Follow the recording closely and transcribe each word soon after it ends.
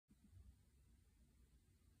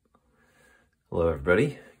Hello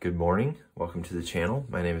everybody, good morning, welcome to the channel.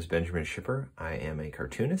 My name is Benjamin Shipper. I am a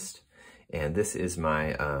cartoonist, and this is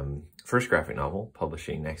my first graphic novel,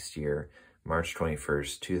 publishing next year, March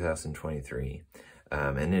 21st, 2023.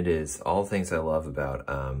 And it is all the things I love about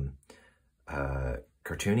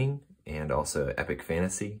cartooning and also epic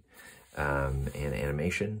fantasy and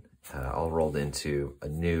animation, all rolled into a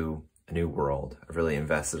new world. I've really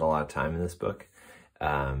invested a lot of time in this book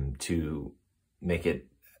to make it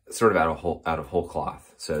sort of out of whole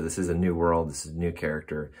cloth. So this is a new world, this is a new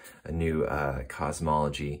character, a new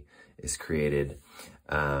cosmology is created,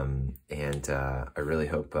 and I really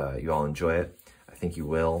hope you all enjoy it. I think you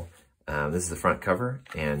will. This is the front cover,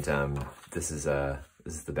 and this is the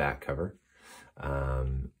back cover,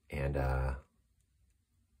 and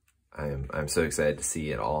I'm so excited to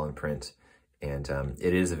see it all in print, and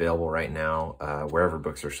it is available right now wherever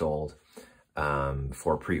books are sold.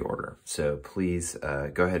 For pre-order. So please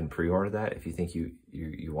go ahead and pre-order that if you think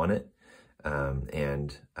you want it,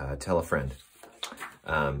 and tell a friend.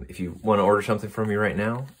 If you want to order something from me right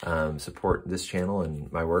now, support this channel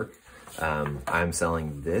and my work, I'm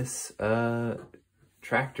selling this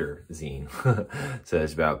tractor zine. So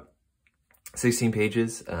it's about 16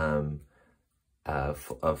 pages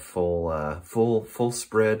of full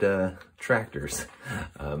spread tractors.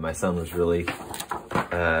 My son was really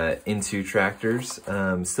into tractors,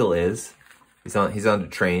 still is. He's onto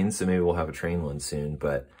trains, so maybe we'll have a train one soon.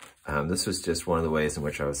 But this was just one of the ways in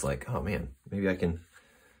which I was like, oh man, maybe I can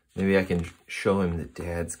show him that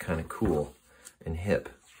Dad's kind of cool and hip.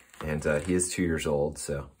 And he is 2 years old,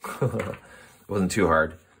 so it wasn't too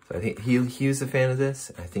hard. So I think he was a fan of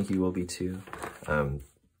this. I think he will be too.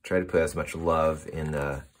 Try to put as much love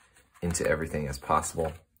into everything as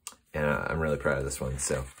possible, and I'm really proud of this one.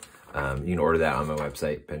 So you can order that on my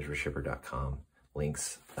website, benjaminshipper.com.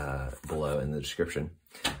 Links below in the description.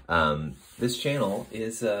 This channel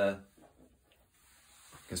is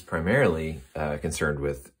primarily concerned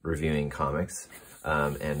with reviewing comics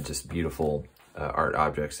and just beautiful art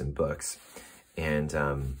objects and books, and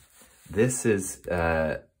this is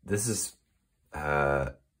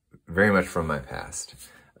very much from my past.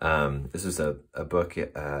 This was a book,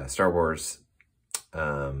 Star Wars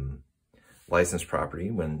licensed property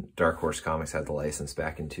when Dark Horse Comics had the license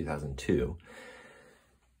back in 2002.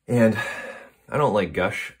 And I don't like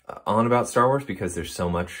gush on about Star Wars because there's so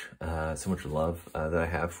much love that I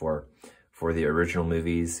have for the original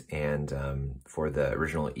movies and for the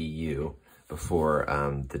original EU before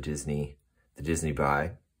the Disney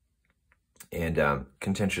buy. And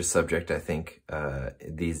contentious subject, I think,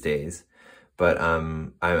 these days. But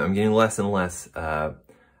I'm getting less and less, I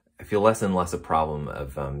feel less and less a problem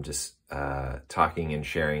of just talking and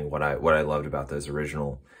sharing what I loved about those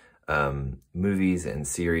original movies and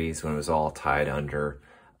series when it was all tied under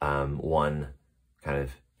one kind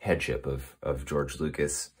of headship of George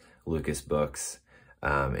Lucas Books,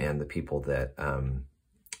 and the people that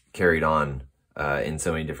carried on in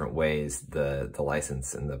so many different ways the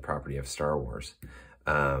license and the property of Star Wars,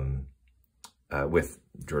 with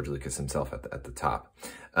George Lucas himself at the top.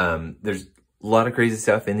 There's a lot of crazy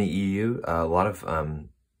stuff in the EU, a lot of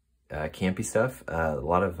campy stuff, a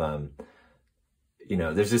lot of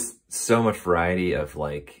there's just so much variety of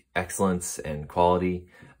like excellence and quality,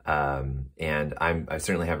 and I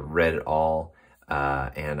certainly haven't read it all,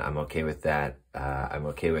 and I'm okay with that. I'm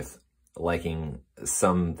okay with liking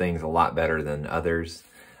some things a lot better than others,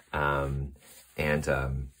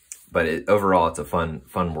 but overall, it's a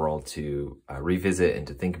fun world to revisit and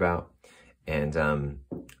to think about. And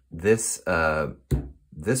this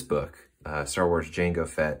book, Star Wars Jango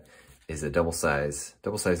Fett, is a double size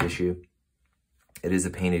issue. It is a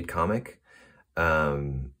painted comic,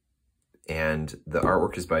 and the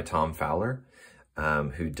artwork is by Tom Fowler,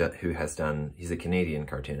 he's a Canadian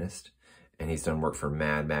cartoonist, and he's done work for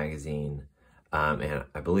Mad Magazine, and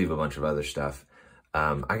I believe a bunch of other stuff.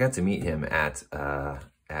 I got to meet him at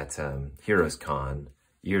Heroes Con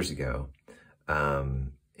years ago,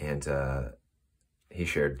 and he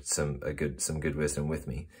shared some good wisdom with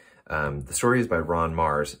me. The story is by Ron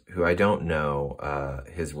Marz, who I don't know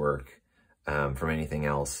his work from anything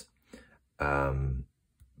else,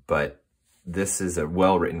 but this is a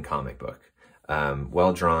well-written comic book,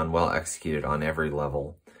 well drawn, well executed on every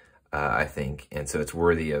level, I think, and so it's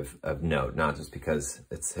worthy of note, not just because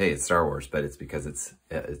it's Star Wars, but it's because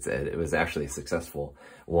it was actually a successful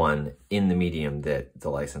one in the medium that the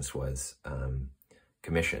license was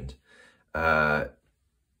commissioned.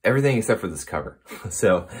 Everything except for this cover.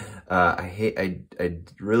 So I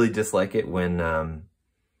really dislike it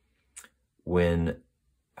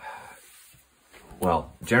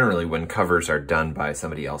well, generally when covers are done by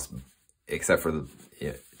somebody else except for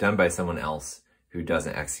done by someone else who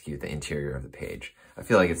doesn't execute the interior of the page. I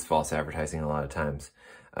feel like it's false advertising a lot of times.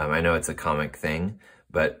 I know it's a comic thing,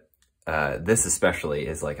 but this especially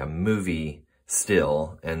is like a movie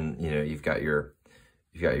still, and you've got your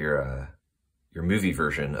movie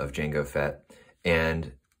version of Jango Fett,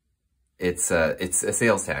 and it's a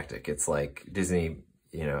sales tactic. It's like Disney,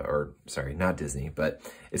 or sorry, not Disney, but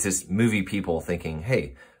it's just movie people thinking,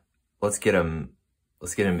 hey, let's get them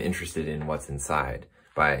interested in what's inside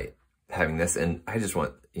by having this. And I just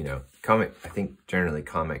want, I think generally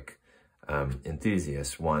comic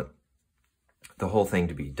enthusiasts want the whole thing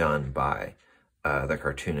to be done by the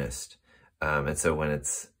cartoonist. And so when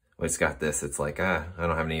it's got this, it's like, I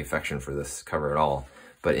don't have any affection for this cover at all.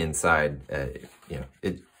 But inside,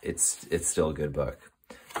 it's still a good book.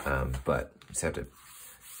 But you just have to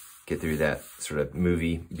get through that sort of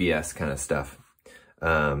movie BS kind of stuff.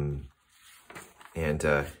 And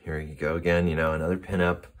here you go again, another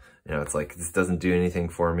pinup. It's like, this doesn't do anything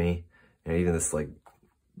for me. Even this like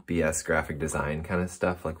BS graphic design kind of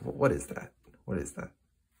stuff. Like, what is that? What is that?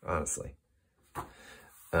 Honestly.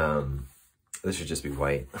 This should just be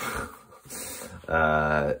white.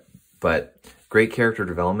 But great character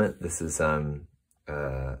development. This is,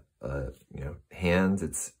 hands.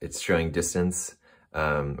 It's showing distance,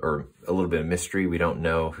 or a little bit of mystery. We don't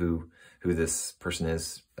know who this person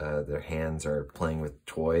is. Their hands are playing with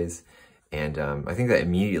toys. And I think that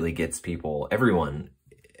immediately gets people, everyone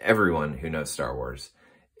who knows Star Wars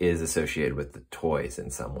is associated with the toys in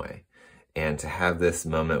some way. And to have this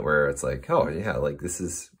moment where it's like, oh yeah, like this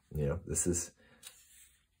is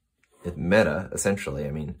meta, essentially.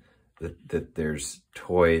 I mean, that there's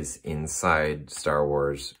toys inside Star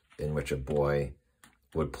Wars in which a boy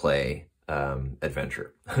would play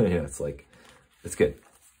adventure. It's like, it's good.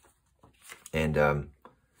 And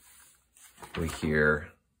we hear,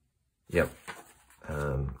 yep.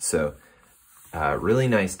 So really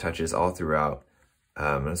nice touches all throughout.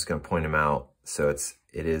 I'm just going to point them out. So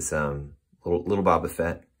it is little Boba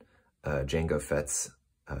Fett, Jango Fett's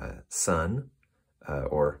son,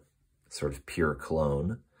 or sort of pure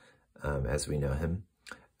clone, as we know him.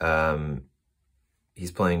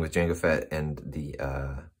 He's playing with Jango Fett and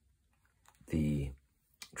the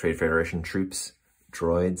Trade Federation troops,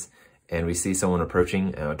 droids, and we see someone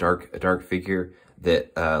approaching, a dark figure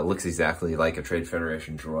that looks exactly like a Trade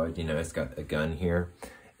Federation droid. It's got a gun here,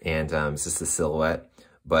 and it's just a silhouette.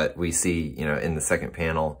 But we see, in the second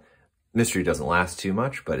panel, mystery doesn't last too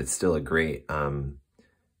much, but it's still a great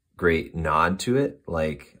nod to it.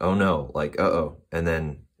 Like, oh no, like, uh-oh. And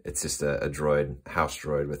then it's just a droid, house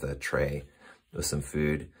droid with a tray with some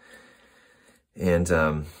food. And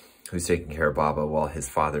who's taking care of Baba while his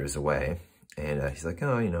father is away. And he's like,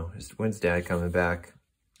 oh, when's Dad coming back?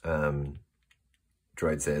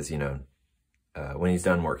 Droid says, when he's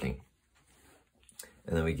done working.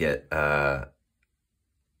 And then we get, the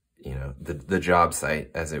job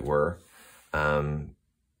site, as it were.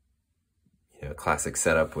 Classic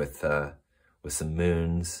setup with some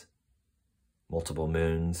moons, multiple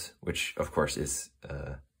moons, which of course is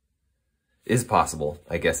possible,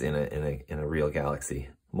 I guess, in a real galaxy.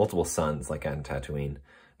 Multiple suns, like on Tatooine,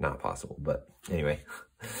 not possible. But anyway,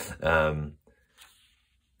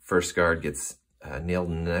 first guard gets nailed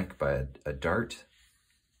in the neck by a dart.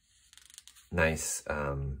 Nice,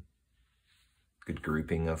 good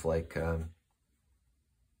grouping of like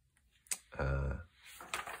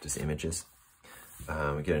just images.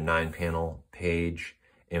 We get a 9-panel page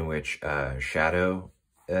in which shadow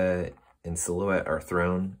and silhouette are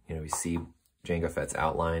thrown. We see Jango Fett's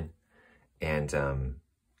outline, and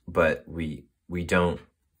but we don't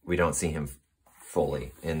see him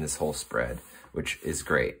fully in this whole spread, which is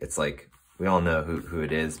great. It's like we all know who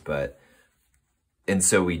it is, and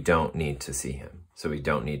so we don't need to see him. So we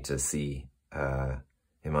don't need to see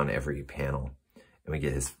him on every panel, and we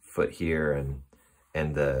get his foot here,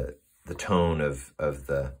 and the tone of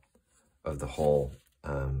the whole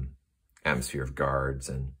atmosphere of guards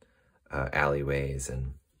and alleyways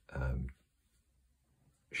and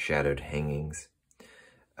shadowed hangings,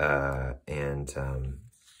 and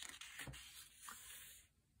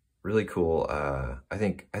really cool. I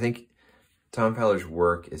think Tom Fowler's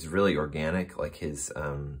work is really organic. Like his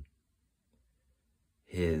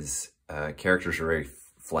characters are very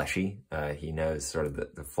fleshy. He knows sort of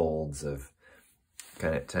the folds of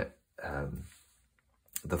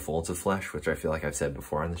the folds of flesh, which I feel like I've said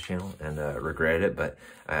before on this channel and regretted it, but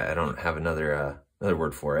I don't have another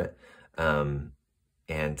word for it. The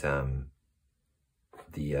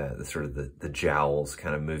sort of the jowls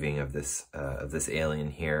kind of moving of this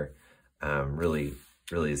alien here really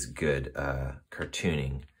is good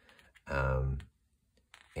cartooning.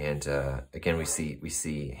 And again, we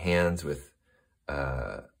see hands with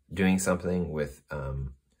doing something with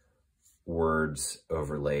words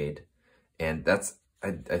overlaid, and that's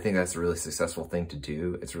I think that's a really successful thing to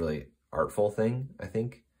do. It's a really artful thing, I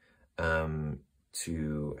think,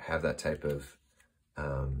 to have that type of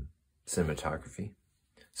cinematography.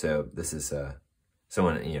 So this is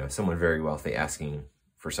someone very wealthy asking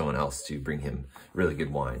for someone else to bring him really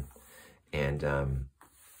good wine, and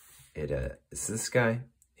it's this guy,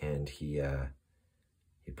 and he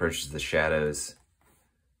approaches the shadows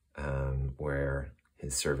where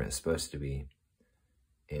his servant is supposed to be,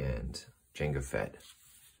 and Jango Fett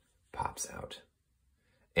pops out.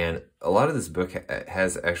 And a lot of this book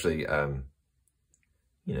has actually,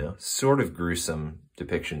 sort of gruesome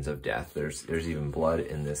depictions of death. There's even blood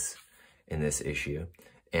in this issue,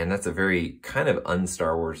 and that's a very kind of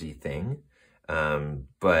un-Star Wars-y thing.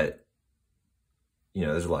 But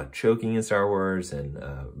there's a lot of choking in Star Wars, and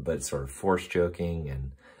but it's sort of forced choking,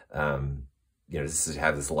 and just to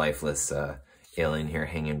have this lifeless alien here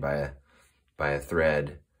hanging by a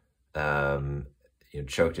thread,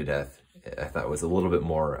 choked to death, I thought was a little bit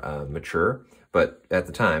more mature. But at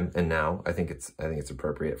the time, and now, I think it's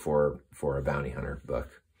appropriate for a bounty hunter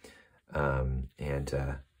book, and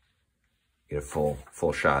get a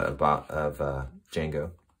full shot of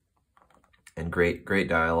Jango, and great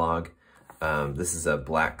dialogue. This is a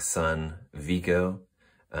Black Sun Vigo.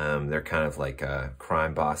 They're kind of like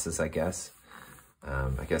crime bosses, I guess.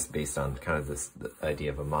 I guess based on kind of the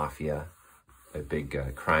idea of a mafia, a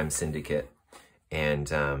big crime syndicate, and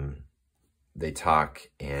they talk,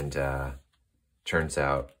 and turns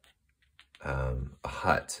out a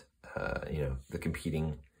Hutt, the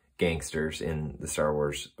competing gangsters in the Star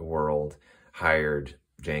Wars world, hired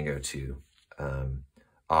Jango to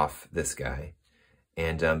off this guy.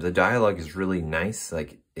 And the dialogue is really nice.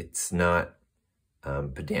 Like, it's not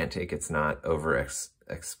pedantic, it's not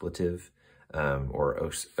expletive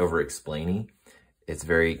or over-explaining. It's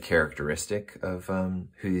very characteristic of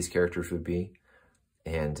who these characters would be.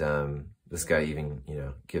 And this guy even,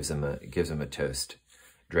 gives him a toast.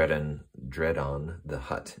 Dread on the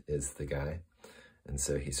Hutt is the guy. And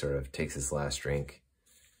so he sort of takes his last drink,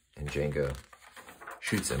 and Jango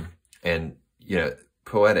shoots him. And,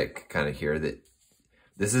 poetic kind of here that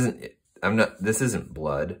this isn't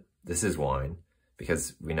blood, this is wine,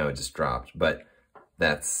 because we know it just dropped. But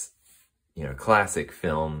that's, classic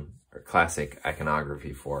film or classic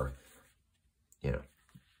iconography for,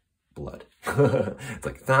 blood. It's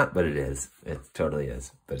like, it's not, but it is. It totally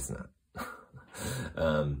is, but it's not.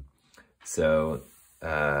 So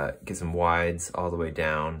get some wides all the way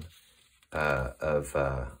down of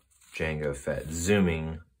Jango Fett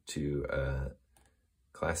zooming to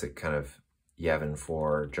classic kind of Yavin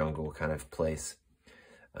 4 jungle kind of place.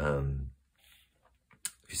 You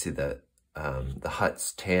see the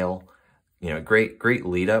Hutt's tail, great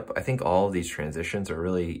lead up. I think all of these transitions are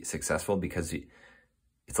really successful because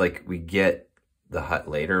it's like we get the Hutt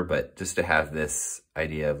later, but just to have this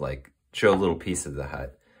idea of like show a little piece of the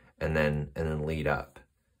Hutt and then lead up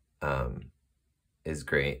is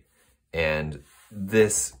great. And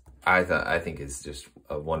this I think is just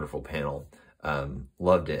a wonderful panel.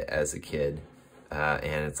 Loved it as a kid,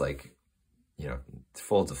 and it's like,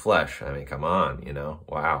 folds of flesh. I mean, come on,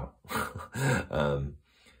 wow.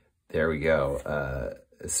 There we go.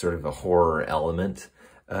 Sort of a horror element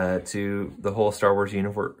to the whole Star Wars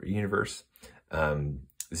universe.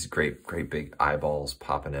 This is great big eyeballs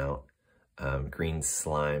popping out, green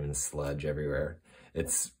slime and sludge everywhere.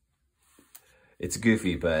 It's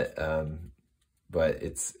goofy, but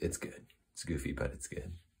it's good. It's goofy, but it's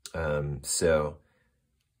good. So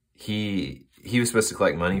he was supposed to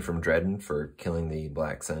collect money from Dredden for killing the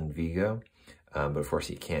Black Sun Vigo, but of course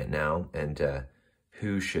he can't now. And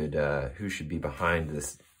who should be behind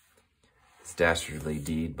this dastardly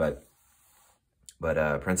deed but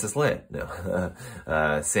Princess Leia?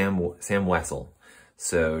 No, Sam Wessel.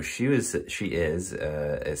 So she is a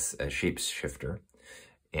shapeshifter,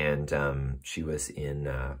 and she was in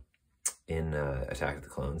Attack of the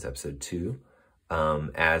Clones episode 2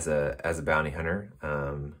 as a bounty hunter,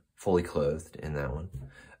 fully clothed in that one.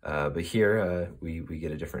 But here we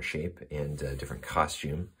get a different shape and a different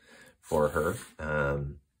costume for her,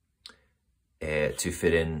 to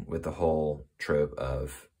fit in with the whole trope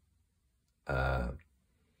of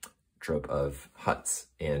Hutts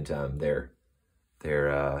and their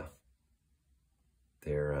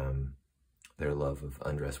love of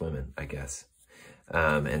undressed women, I guess.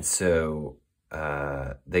 And so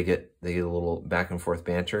they get a little back and forth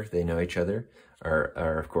banter. They know each other,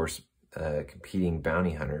 are of course competing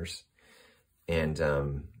bounty hunters, and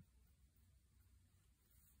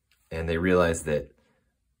and they realize that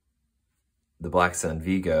the Black Sun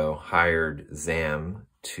Vigo hired Zam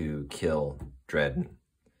to kill Dredden,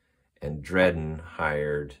 and Dredden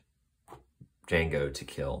hired Jango to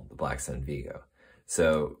kill the Black Sun Vigo.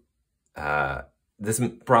 So this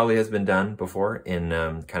probably has been done before in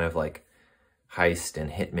kind of like heist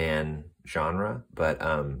and hitman genre, but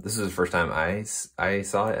this is the first time I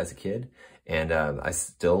saw it as a kid, and I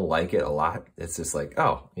still like it a lot. It's just like,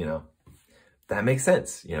 oh, you know, that makes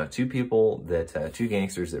sense. You know, two people that, two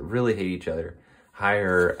gangsters that really hate each other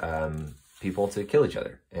hire people to kill each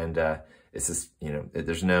other. And it's just, you know,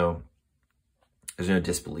 there's no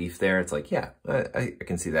disbelief there. It's like, yeah, I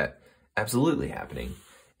can see that absolutely happening.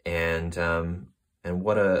 And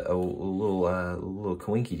what a little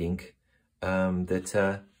coinky dink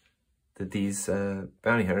that these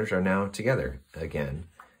bounty hunters are now together again,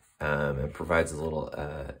 and provides a little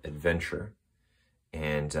adventure.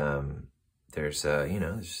 And there's you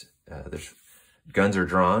know, there's guns are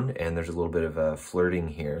drawn, and there's a little bit of flirting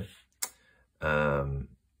here, and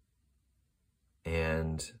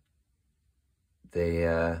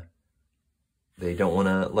they don't want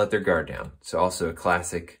to let their guard down. So also a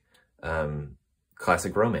classic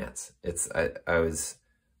romance. I was,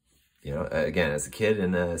 you know, again, as a kid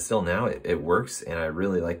and still now, it works. And I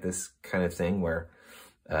really like this kind of thing where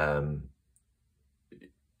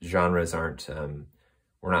genres aren't,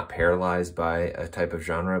 we're not paralyzed by a type of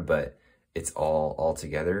genre, but it's all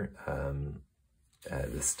together.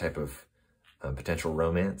 This type of potential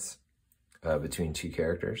romance between two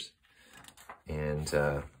characters. And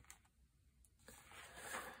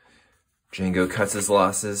Jango cuts his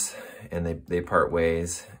losses, and they part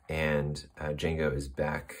ways, and Jango is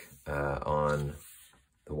back on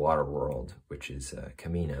the water world, which is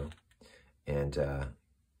Camino, and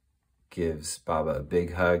gives Baba a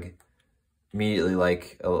big hug, immediately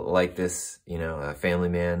like this, you know, a family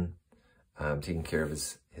man, taking care of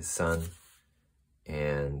his son,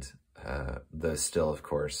 and though still, of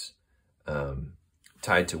course,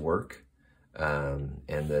 tied to work. And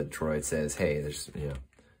the droid says, hey,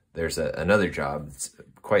 there's another job that's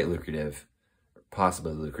quite lucrative,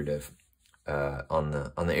 possibly lucrative, on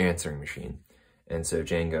the answering machine. And so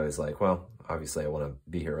Jango is like, well, obviously I want to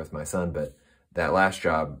be here with my son, but that last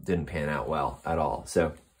job didn't pan out well at all.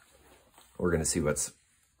 So we're going to see what's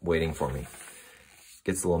waiting for me.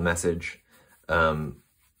 Gets a little message. So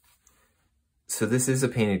this is a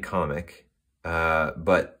painted comic,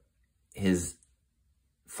 but his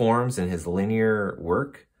forms and his linear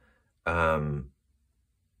work are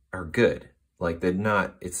good. Like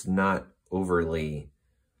it's not overly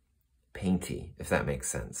painty, if that makes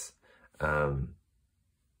sense. I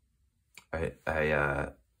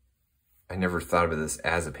never thought of this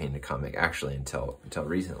as a painted comic actually until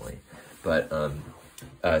recently. But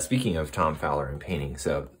speaking of Tom Fowler and painting,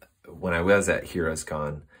 so when I was at Heroes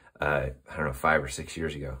Con, I don't know, 5 or 6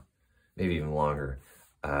 years ago, maybe even longer,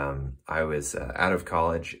 I was out of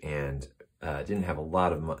college and didn't have a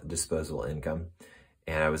lot of disposable income.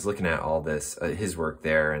 And I was looking at all this, his work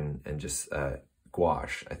there, and just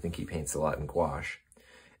gouache. I think he paints a lot in gouache.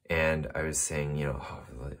 And I was saying, you know, oh,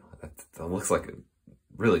 that looks like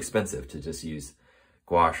really expensive to just use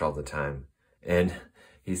gouache all the time. And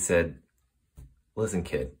he said, listen,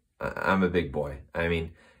 kid, I'm a big boy. I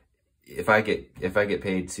mean, if I get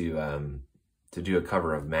paid to do a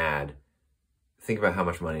cover of Mad, think about how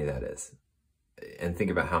much money that is, and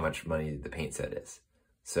think about how much money the paint set is.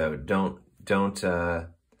 So don't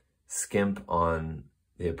skimp on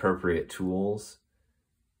the appropriate tools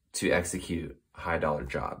to execute high dollar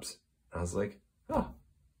jobs. I was like, oh,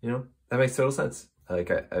 you know, that makes total sense.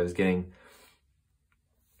 Like I was getting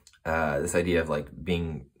this idea of like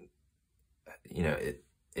being, you know,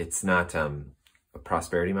 it's not a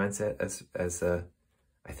prosperity mindset as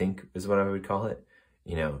I think is what I would call it.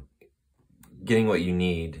 You know, getting what you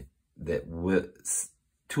need, that with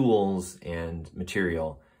tools and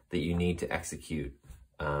material that you need to execute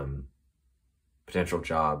potential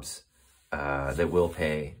jobs that will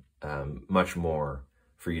pay much more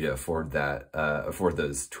for you to afford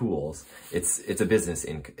those tools. It's a business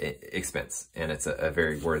expense, and it's a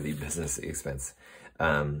very worthy business expense.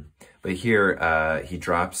 But here he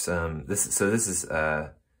drops this. So this is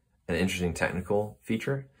an interesting technical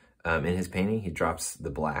feature in his painting. He drops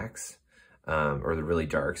the blacks or the really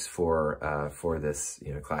darks for this,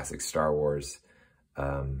 you know, classic Star Wars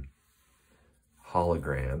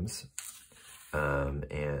holograms,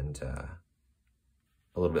 and a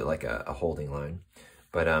little bit like a holding line.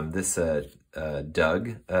 But this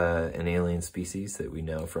Doug, an alien species that we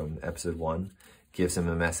know from episode 1, gives him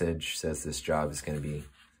a message, says this job is going to be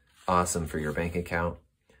awesome for your bank account.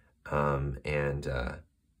 And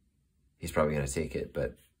he's probably going to take it.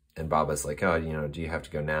 And Baba's like, oh, you know, do you have to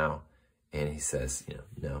go now? And he says, you know,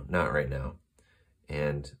 no, not right now.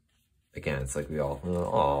 And again, it's like we all,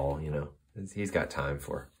 oh, you know, he's got time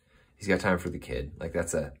for the kid. Like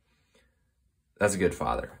that's a good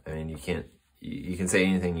father. I mean, you can say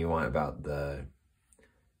anything you want about the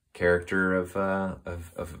character of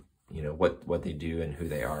you know, what they do and who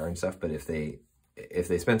they are and stuff. But if they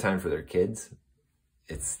spend time for their kids,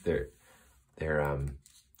 they're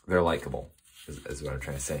likable, is what I'm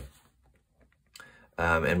trying to say.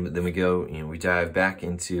 And then we go, you know, we dive back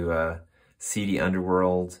into seedy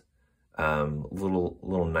underworld,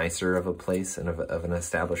 little nicer of a place and of an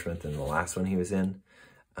establishment than the last one he was in.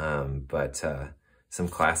 But some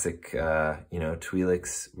classic, you know,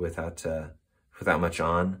 Twi'leks without much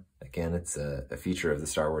on. Again, it's a feature of the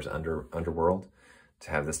Star Wars underworld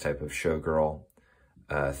to have this type of showgirl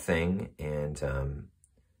thing, and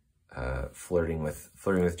flirting with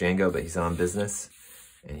Jango, but he's on business,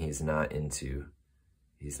 and he's not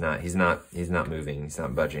moving, he's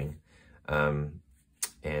not budging,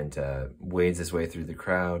 and wades his way through the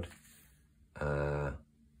crowd.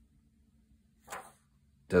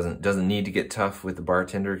 Doesn't need to get tough with the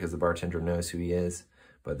bartender because the bartender knows who he is,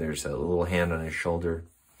 but there's a little hand on his shoulder,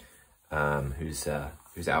 who's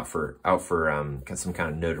out for some kind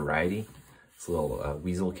of notoriety. It's a little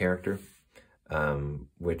weasel character,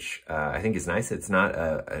 which I think is nice. It's not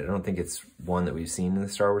I don't think it's one that we've seen in the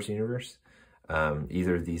Star Wars universe.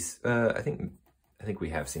 Either of these, I think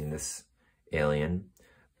we have seen this alien,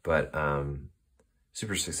 but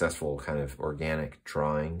super successful kind of organic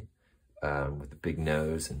drawing, with a big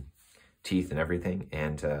nose and teeth and everything,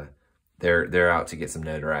 and they're out to get some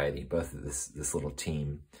notoriety, both of this little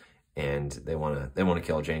team, and they want to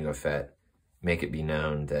kill Jango Fett, make it be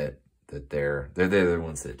known that they're the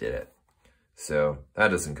ones that did it. So that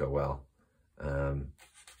doesn't go well,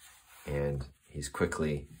 and he's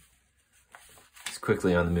quickly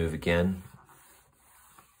on the move again,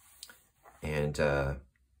 and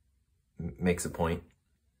makes a point,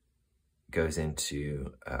 goes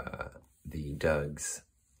into the Doug's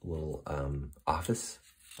little office,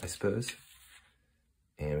 I suppose,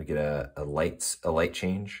 and we get a light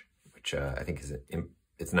change, which I think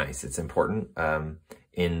it's nice. It's important.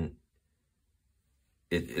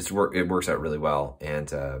 It works out really well,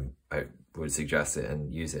 and I would suggest it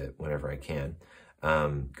and use it whenever I can.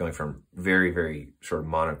 Going from very, very sort of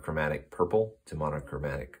monochromatic purple to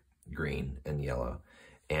monochromatic green and yellow,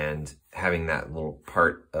 and having that little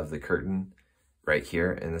part of the curtain right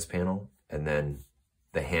here in this panel, and then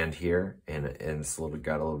the hand here, and it's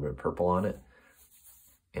got a little bit of purple on it,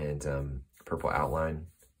 and purple outline,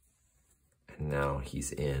 and now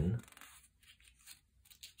he's in,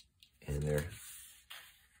 and there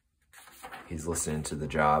he's listening to the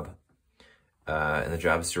job, and the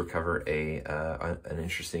job is to recover an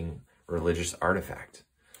interesting religious artifact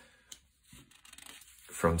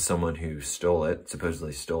from someone who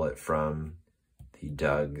supposedly stole it from the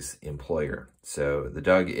Doug's employer. So the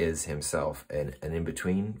Doug is himself an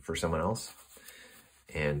in-between for someone else,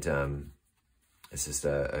 and it's just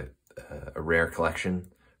a rare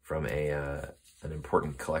collection from an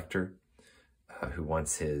important collector who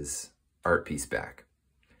wants his art piece back.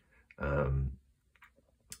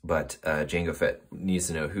 But Jango Fett needs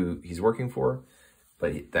to know who he's working for,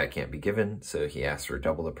 but that can't be given, so he asks for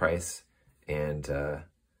double the price, and the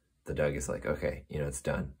Doug is like, okay, you know, it's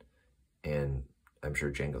done. And I'm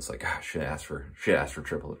sure Jango's like, oh, should ask for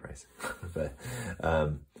triple the price. But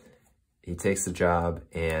he takes the job,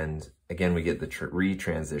 and again we get the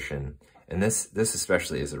retransition, and this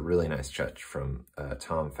especially is a really nice touch from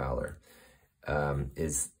Tom Fowler.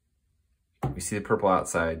 Is we see the purple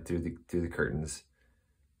outside through the curtains.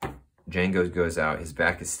 Jango goes out, his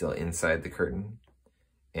back is still inside the curtain,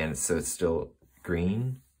 and so it's still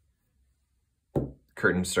green.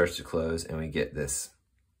 Curtain starts to close, and we get this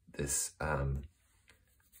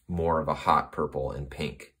more of a hot purple and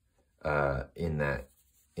pink in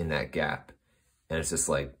that gap, and it's just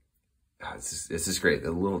like, it's just great.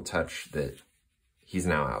 The little touch that he's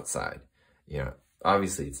now outside. You know,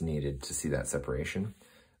 obviously it's needed to see that separation,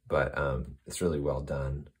 but it's really well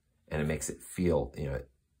done, and it makes it feel, you know,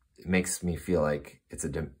 it makes me feel like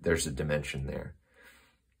there's a dimension there.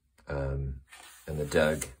 And the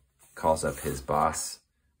Doug calls up his boss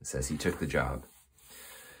and says he took the job.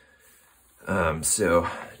 So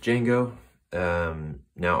Jango,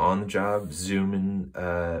 now on the job, zooming,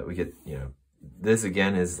 we get, you know, this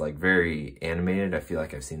again is like very animated. I feel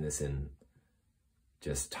like I've seen this in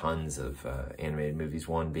just tons of animated movies.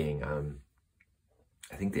 One being,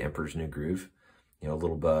 I think The Emperor's New Groove, you know, a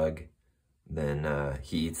little bug Then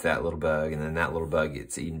he eats that little bug, and then that little bug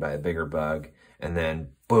gets eaten by a bigger bug, and then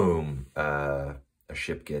boom, a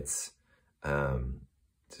ship gets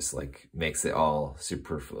just like makes it all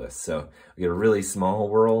superfluous. So we get a really small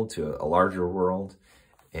world to a larger world,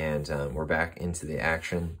 and we're back into the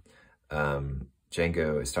action.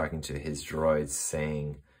 Jango is talking to his droids,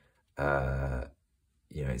 saying,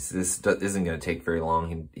 you know, this isn't going to take very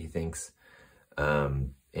long, he thinks.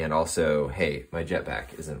 And also, hey, my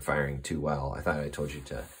jetpack isn't firing too well. I thought I told you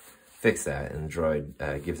to fix that. And the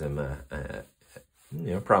droid gives him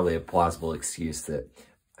you know, probably a plausible excuse that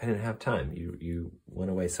I didn't have time. You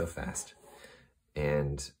went away so fast.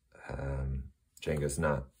 And Jango's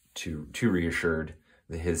not too reassured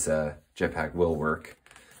that his jetpack will work,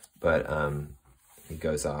 but he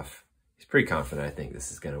goes off. He's pretty confident. I think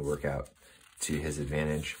this is going to work out to his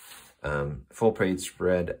advantage. Full page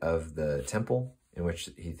spread of the temple, in which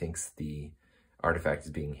he thinks the artifact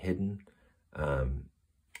is being hidden.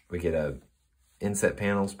 We get inset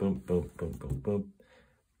panels, boom, boom, boom, boom, boom.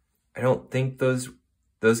 I don't think those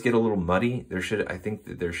get a little muddy. I think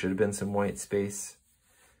that there should have been some white space.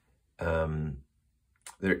 I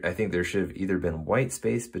think there should have either been white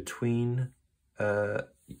space between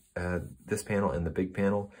this panel and the big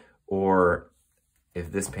panel, or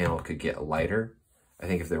if this panel could get lighter. I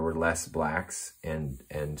think if there were less blacks and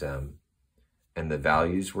the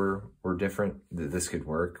values were different, this could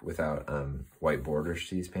work without white borders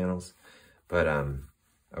to these panels. But I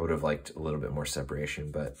would have liked a little bit more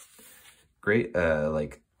separation. But great,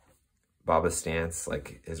 like Baba's stance,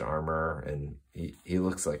 like his armor, and he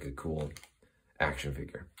looks like a cool action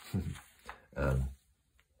figure.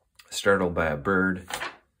 Startled by a bird,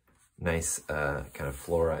 nice kind of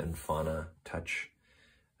flora and fauna touch.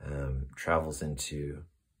 Travels into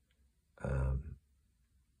kind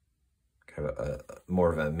of a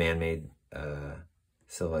more of a man-made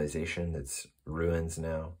civilization that's ruins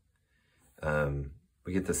now.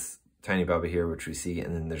 We get this tiny Baba here, which we see,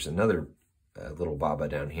 and then there's another little Baba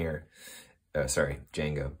down here. Sorry,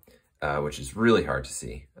 Jango, which is really hard to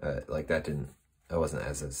see. Like that wasn't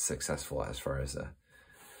as successful as far as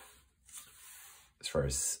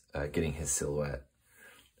getting his silhouette.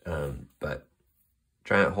 But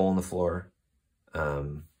giant hole in the floor,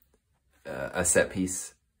 a set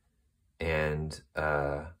piece, and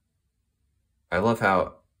I love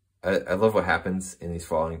what happens in these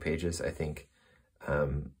following pages. I think,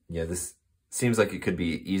 yeah, this seems like it could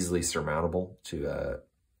be easily surmountable to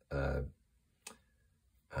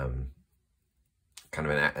kind of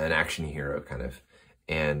an action hero kind of,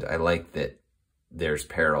 and I like that there's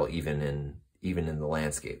peril even in the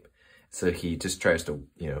landscape. So he just tries to,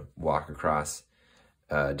 you know, walk across.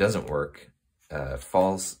 Doesn't work,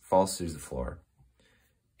 falls through the floor,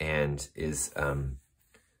 and is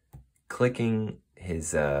clicking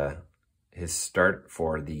his start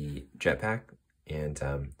for the jetpack,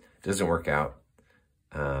 and doesn't work out,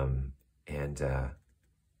 and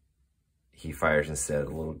he fires instead a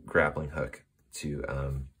little grappling hook to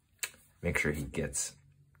make sure he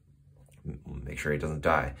doesn't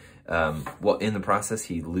die. Well, in the process,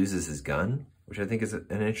 he loses his gun, which I think is an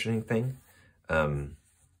interesting thing.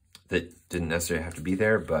 That didn't necessarily have to be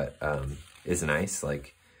there, but is nice,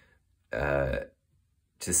 like to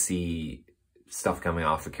see stuff coming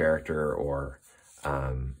off the character, or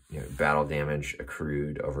you know, battle damage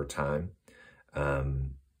accrued over time.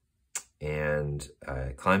 And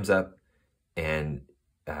climbs up, and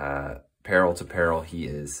peril to peril, he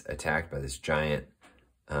is attacked by this giant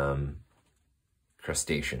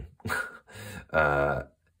crustacean.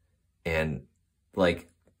 And like,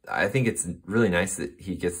 I think it's really nice that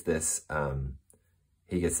he gets this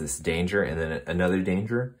danger and then another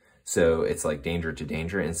danger. So it's like danger to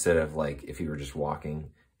danger, instead of like if he were just walking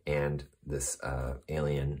and this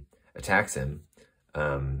alien attacks him.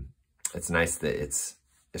 It's nice that it's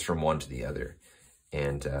from one to the other,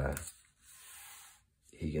 and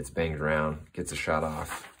he gets banged around, gets a shot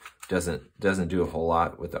off, doesn't do a whole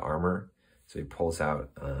lot with the armor. So he pulls out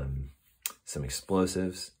some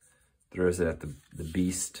explosives, throws it at the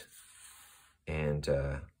beast, and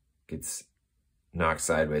gets knocked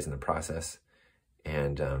sideways in the process,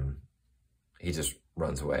 and he just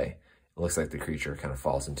runs away. It looks like the creature kind of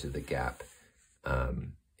falls into the gap,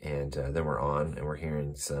 and then we're on, and we're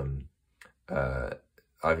hearing some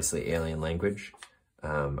obviously alien language.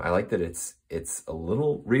 I like that it's a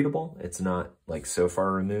little readable. It's not like so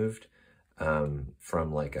far removed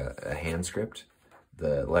from like a hand script.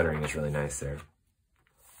 The lettering is really nice there.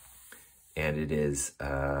 And it is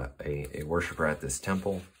a worshiper at this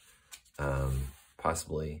temple,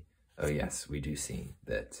 possibly. Oh yes, we do see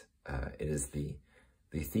that it is the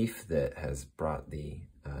thief that has brought the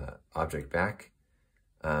object back.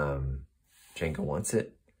 Jango wants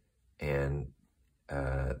it, and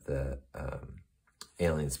the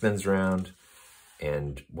alien spins around,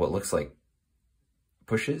 and what looks like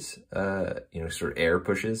pushes, sort of air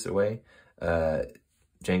pushes away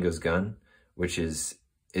Jango's gun, which is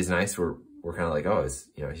nice. We're kind of like, oh,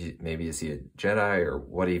 maybe is he a Jedi, or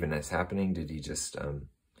what even is happening? Did he just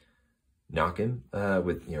knock him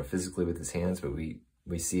with physically with his hands? But we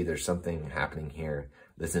see there's something happening here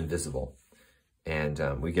that's invisible, and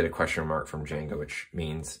we get a question mark from Jango, which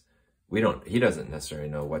means he doesn't necessarily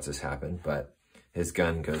know what just happened, but his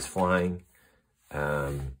gun goes flying,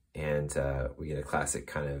 and we get a classic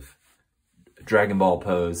kind of Dragon Ball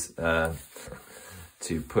pose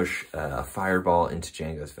to push a fireball into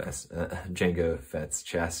Jango Fett's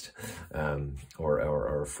chest,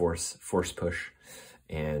 or force push,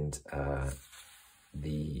 and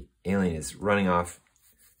the alien is running off.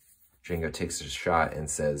 Jango takes a shot and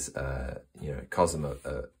says, calls him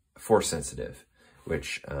a force sensitive,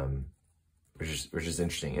 which is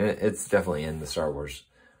interesting, and it's definitely in the Star Wars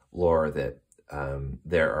lore that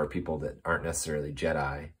there are people that aren't necessarily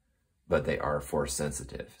Jedi, but they are force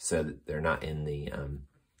sensitive. So they're not in the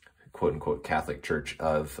quote unquote Catholic Church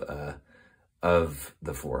of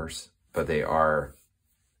the Force, but they are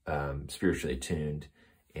spiritually tuned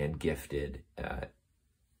and gifted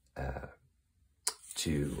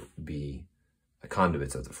to be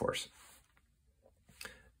conduits of the Force.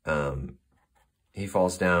 He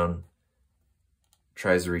falls down,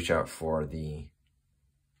 tries to reach out for the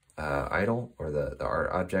idol, or the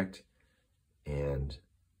art object, and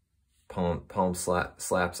palm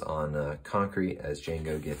slaps on concrete as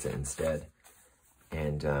Jango gets it instead.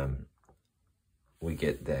 And we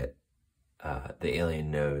get that the alien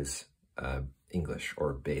knows English,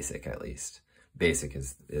 or basic at least. Basic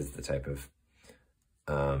is the type of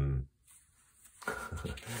the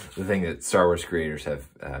thing that Star Wars creators have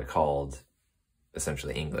called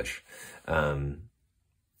essentially English.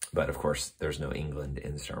 But of course, there's no England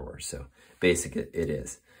in Star Wars, so basic it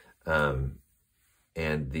is.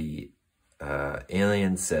 And the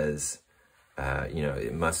alien says,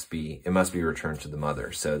 it must be returned to the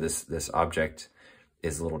mother. So this object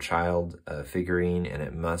is a little child figurine, and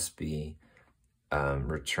it must be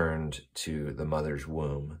returned to the mother's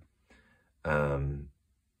womb,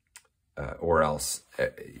 or else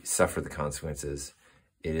suffer the consequences.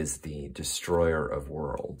 It is the destroyer of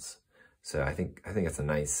worlds. So I think it's a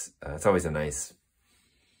nice. It's always a nice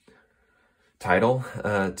title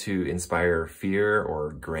to inspire fear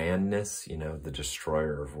or grandness. The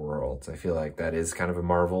destroyer of worlds. I feel like that is kind of a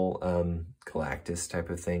Marvel Galactus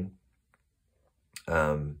type of thing,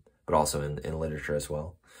 but also in literature as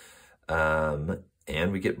well.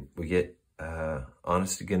 And we get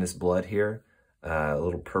honest to goodness blood here, a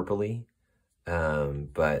little purpley,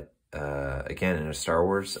 but again, in a Star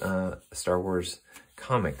Wars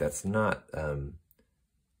comic, that's not.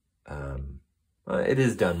 It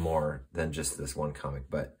is done more than just this one comic,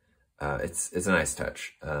 but it's a nice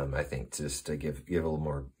touch, I think, just to give a little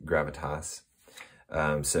more gravitas.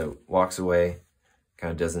 So walks away,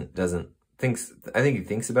 kind of doesn't thinks. I think he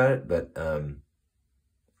thinks about it, but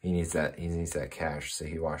he needs that cash, so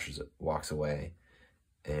he walks away,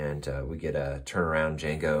 and we get a turnaround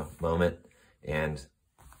Jango moment, and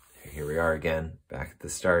here we are again, back at the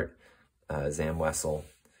start. Zam Wessel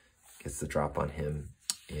gets the drop on him,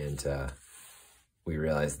 and we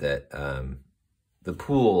realize that the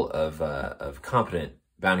pool of competent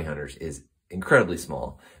bounty hunters is incredibly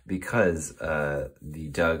small, because the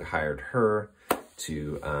Doug hired her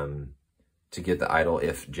to get the idol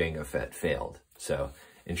if Jango Fett failed. So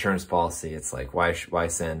insurance policy, it's like, why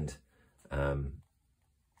send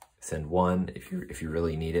one if you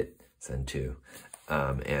really need it? Send two,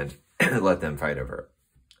 and let them fight over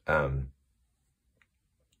it.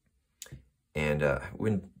 And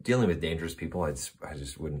when dealing with dangerous people, I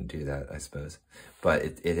just wouldn't do that, I suppose. But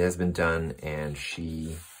it has been done, and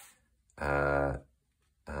she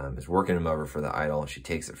is working him over for the idol. She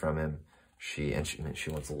takes it from him. She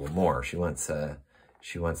wants a little more. She wants the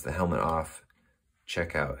helmet off.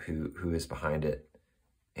 Check out who is behind it,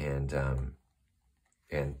 and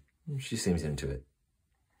she seems into it.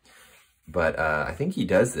 But I think he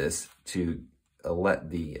does this to let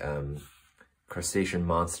the crustacean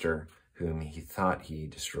monster, whom he thought he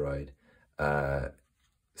destroyed,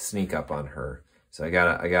 sneak up on her. So I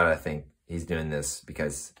gotta think he's doing this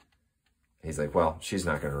because he's like, well, she's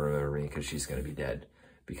not gonna remember me because she's gonna be dead.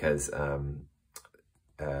 Because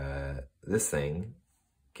this thing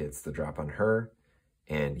gets the drop on her,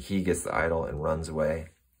 and he gets the idol and runs away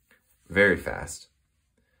very fast.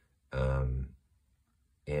 And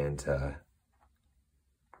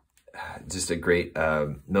just a great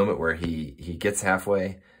moment where he gets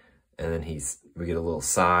halfway, and then we get a little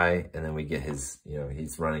sigh, and then we get his,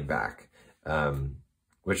 he's running back,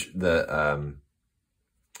 which the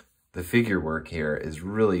figure work here is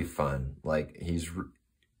really fun. Like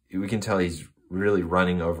we can tell he's really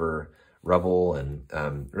running over rubble and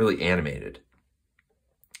really animated.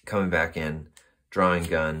 Coming back in, drawing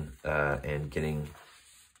gun, and getting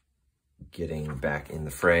back in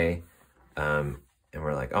the fray. And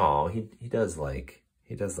we're like, oh, he does like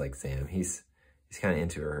Sam. He's kind of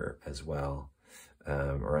into her as well,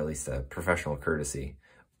 or at least a professional courtesy,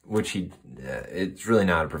 which it's really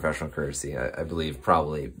not a professional courtesy. I believe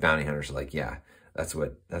probably bounty hunters are like, yeah, that's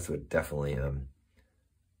what definitely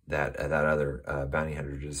that other bounty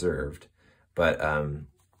hunter deserved. But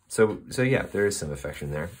so yeah, there is some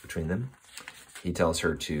affection there between them. He tells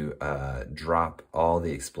her to drop all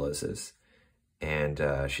the explosives. And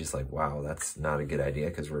she's like, wow, that's not a good idea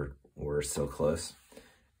because we're so close.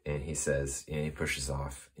 And he says, he pushes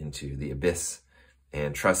off into the abyss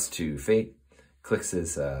and trusts to fate, clicks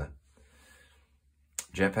his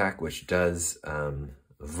jetpack, which does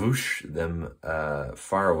whoosh them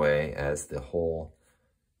far away as the whole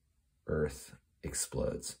Earth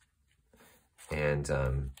explodes. And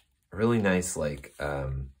really nice, like,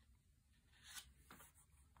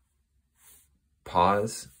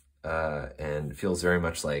 pause. And feels very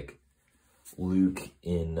much like Luke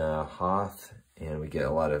in Hoth, and we get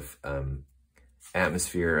a lot of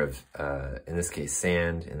atmosphere of, in this case,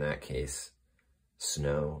 sand, in that case,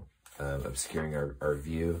 snow, obscuring our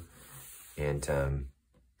view. And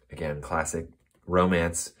again, classic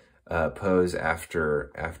romance pose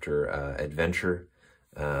after adventure,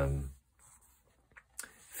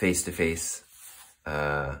 face to face,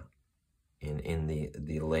 in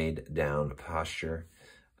the laid down posture.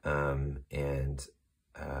 And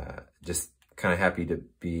just kind of happy to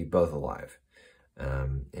be both alive.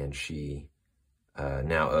 And she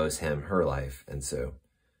now owes him her life, and so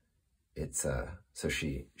it's so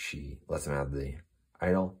she lets him have the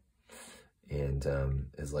idol, and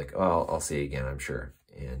is like, oh, I'll see you again, I'm sure.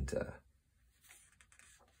 And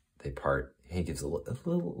they part. He gives a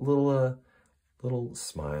little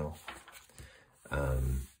smile.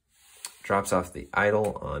 Drops off the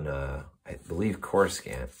idol on I believe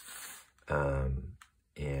Coruscant,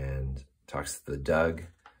 and talks to the Doug,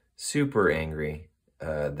 super angry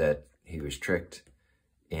that he was tricked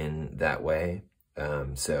in that way.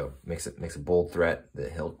 So makes a bold threat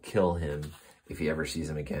that he'll kill him if he ever sees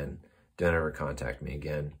him again. Don't ever contact me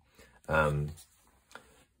again. A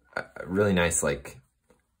really nice, like,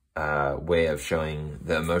 way of showing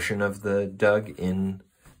the emotion of the Doug in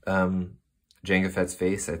Jango Fett's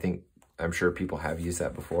face. I'm sure people have used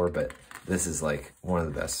that before, but this is like one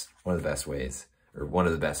of the best ways, or one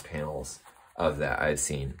of the best panels of that I've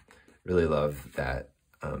seen. Really love that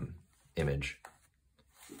image.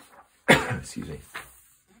 Excuse me.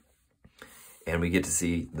 And we get to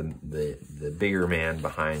see the bigger man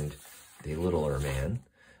behind the littler man,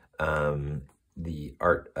 the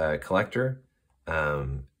art collector,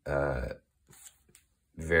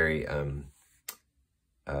 very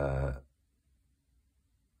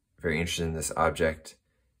interested in this object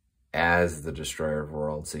as the destroyer of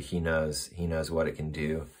worlds. So he knows what it can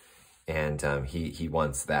do, and he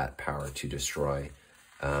wants that power to destroy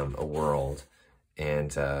a world,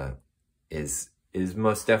 and is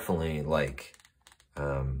most definitely like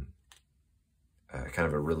kind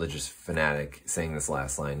of a religious fanatic, saying this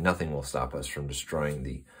last line: "Nothing will stop us from destroying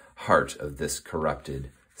the heart of this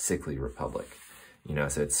corrupted, sickly republic."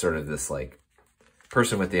 So it's sort of this like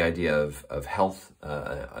person with the idea of health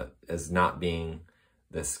as not being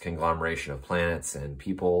this conglomeration of planets and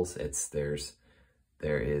peoples. There's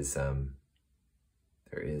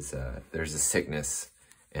a sickness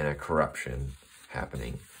and a corruption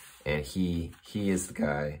happening, and he is the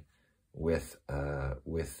guy with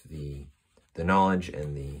the knowledge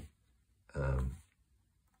and the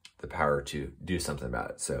power to do something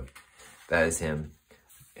about it. So that is him.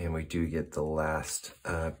 And we do get the last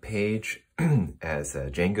page as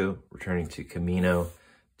Jango returning to Camino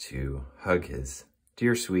to hug his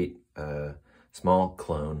dear sweet small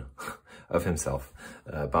clone of himself,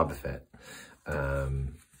 Boba Fett.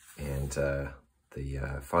 And the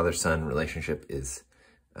father-son relationship is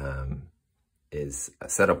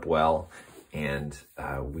set up well, and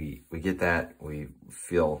we get that. We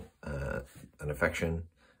feel an affection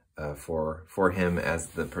for him as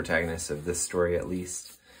the protagonist of this story, at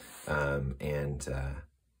least.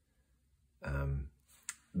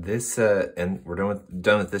 This and we're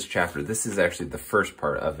done with this chapter. This is actually the first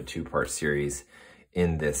part of a two-part series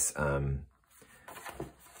in this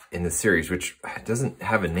in the series, which doesn't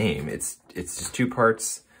have a name. It's just 2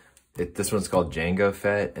 parts. This one's called Jango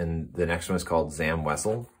Fett, and the next one is called Zam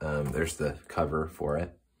Wessel. There's the cover for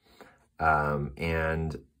it.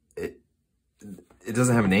 And it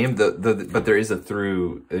doesn't have a name, but there's a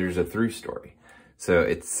through story. So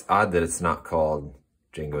it's odd that it's not called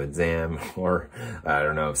Jango and Zam, or I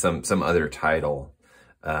don't know, some other title.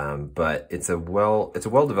 But it's a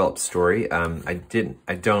well-developed story. I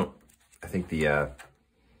think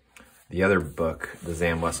the other book, the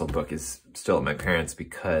Zam Wessel book, is still at my parents'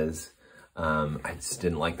 because I just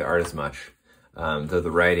didn't like the art as much. Though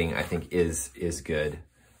the writing, I think, is good.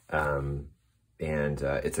 And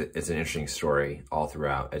it's an interesting story all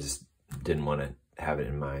throughout. I just didn't want to have it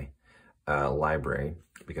in my library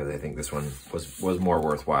because I think this one was more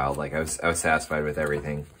worthwhile. Like I was satisfied with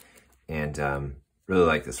everything, and really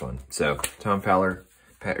like this one. So Tom Fowler,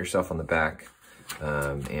 pat yourself on the back,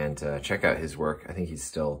 and check out his work. I think he's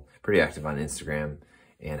still pretty active on Instagram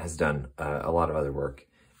and has done a lot of other work.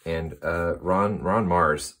 And Ron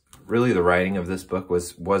Marz, really the writing of this book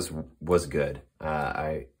was good.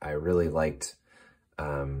 I really liked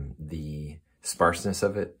the sparseness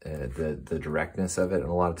of it, the directness of it, and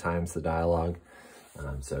a lot of times the dialogue.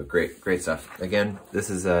 So great stuff. Again, this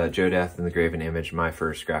is Joe Death and the Graven Image, my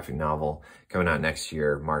first graphic novel, coming out next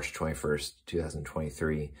year, March 21st,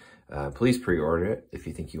 2023. Please pre-order it if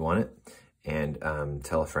you think you want it, and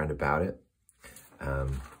tell a friend about it.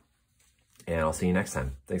 And I'll see you next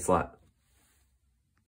time. Thanks a lot.